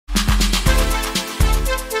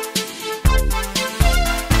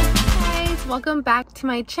welcome back to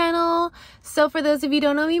my channel. So for those of you who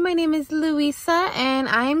don't know me, my name is Luisa and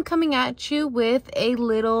I'm coming at you with a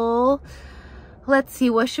little, let's see,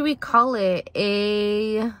 what should we call it?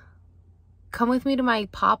 A come with me to my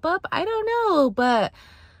pop-up? I don't know, but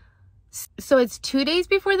so it's 2 days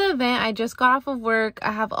before the event. I just got off of work.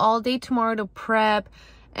 I have all day tomorrow to prep,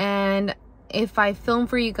 and if I film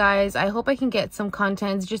for you guys, I hope I can get some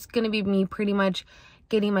content. It's just gonna be me pretty much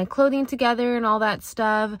getting my clothing together and all that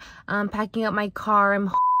stuff, packing up my car.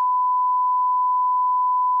 I'm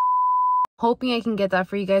hoping I can get that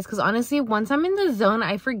for you guys, because honestly, once I'm in the zone,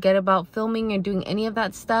 I forget about filming and doing any of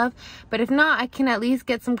that stuff. But if not, I can at least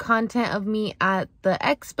get some content of me at the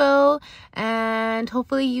expo, and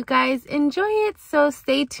hopefully you guys enjoy it. So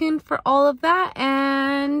stay tuned for all of that,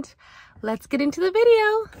 and let's get into the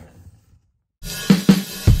video.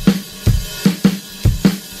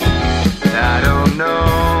 I don't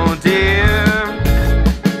know, dear,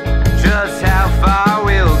 just how far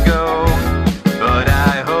we'll go, but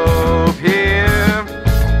I hope here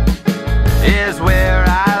is where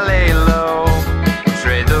I lay low.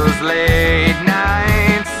 Trade those late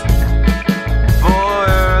nights for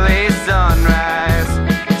early sunrise,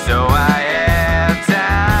 so I have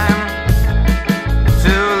time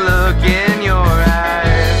to look in your eyes.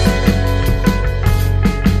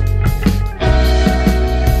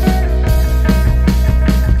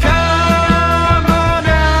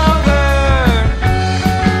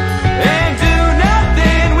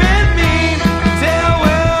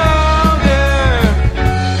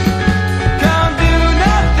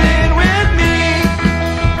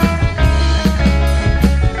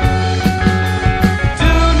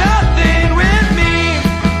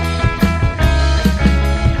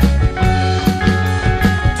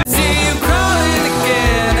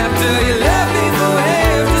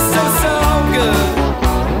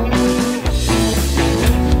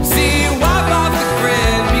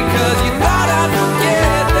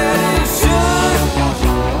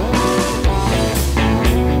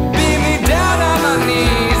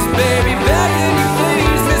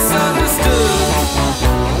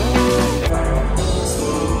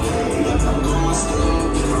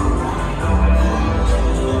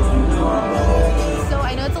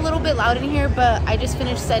 Loud in here, but I just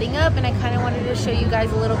finished setting up and I kind of wanted to show you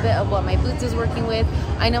guys a little bit of what my boots is working with.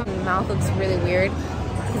 I know my mouth looks really weird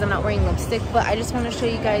because I'm not wearing lipstick, but I just want to show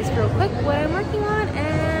you guys real quick what I'm working on,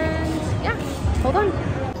 and yeah, hold on.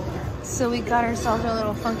 So we got ourselves our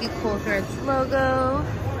little Funky Kool Threads logo.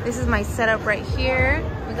 This is my setup right here.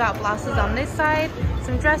 We got blouses on this side,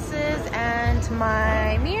 some dresses, and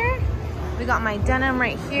my mirror. We got my denim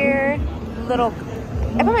right here.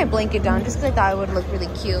 I put my blanket down just because I thought it would look really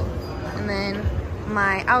cute. And then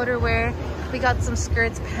my outerwear, we got some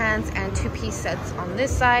skirts, pants, and two-piece sets on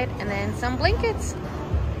this side, and then some blankets.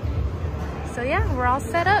 So yeah, we're all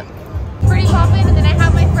set up. Pretty poppin'. And then I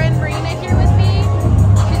have my friend Marina here with me.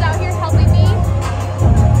 She's out here helping me.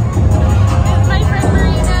 This is my friend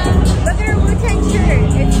Marina. Look at her Wu-Tang shirt.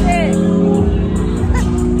 It's sick.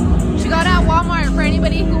 She got it at Walmart for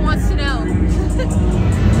anybody who wants to know.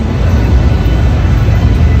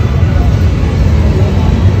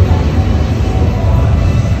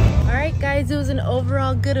 Guys, it was an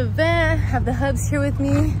overall good event. I have the hubs here with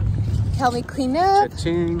me to help me clean up.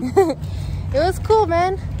 It was cool,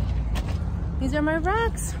 man. These are my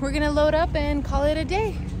rocks. We're gonna load up and call it a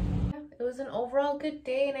day. It was an overall good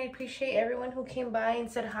day, and I appreciate everyone who came by and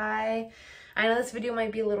said hi. I know this video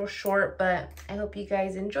might be a little short, but I hope you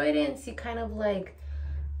guys enjoyed it and see kind of like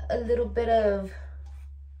a little bit of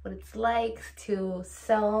what it's like to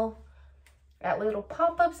sell at little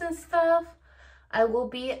pop-ups and stuff. I will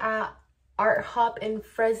be at Art Hop in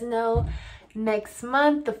Fresno next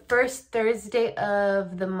month, the first Thursday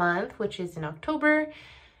of the month, which is in October.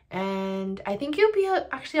 And I think it'll be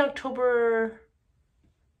actually October.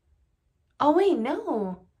 Oh wait,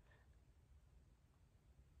 no.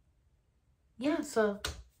 Yeah, so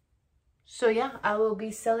yeah, I will be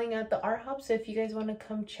selling at the Art Hop. So if you guys want to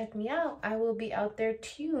come check me out, I will be out there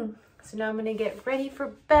too. So now I'm gonna get ready for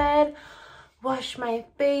bed, wash my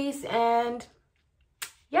face, and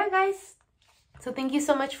yeah, guys. So thank you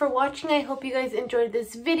so much for watching. I hope you guys enjoyed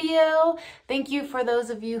this video. Thank you for those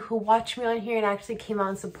of you who watched me on here and actually came out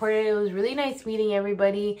and supported. It was really nice meeting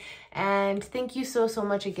everybody. And thank you so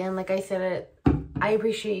much again. Like I said, I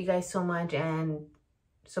appreciate you guys so much and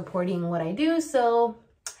supporting what I do. So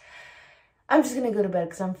I'm just gonna go to bed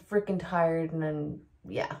because I'm freaking tired, and then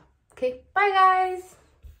yeah. Okay, bye guys.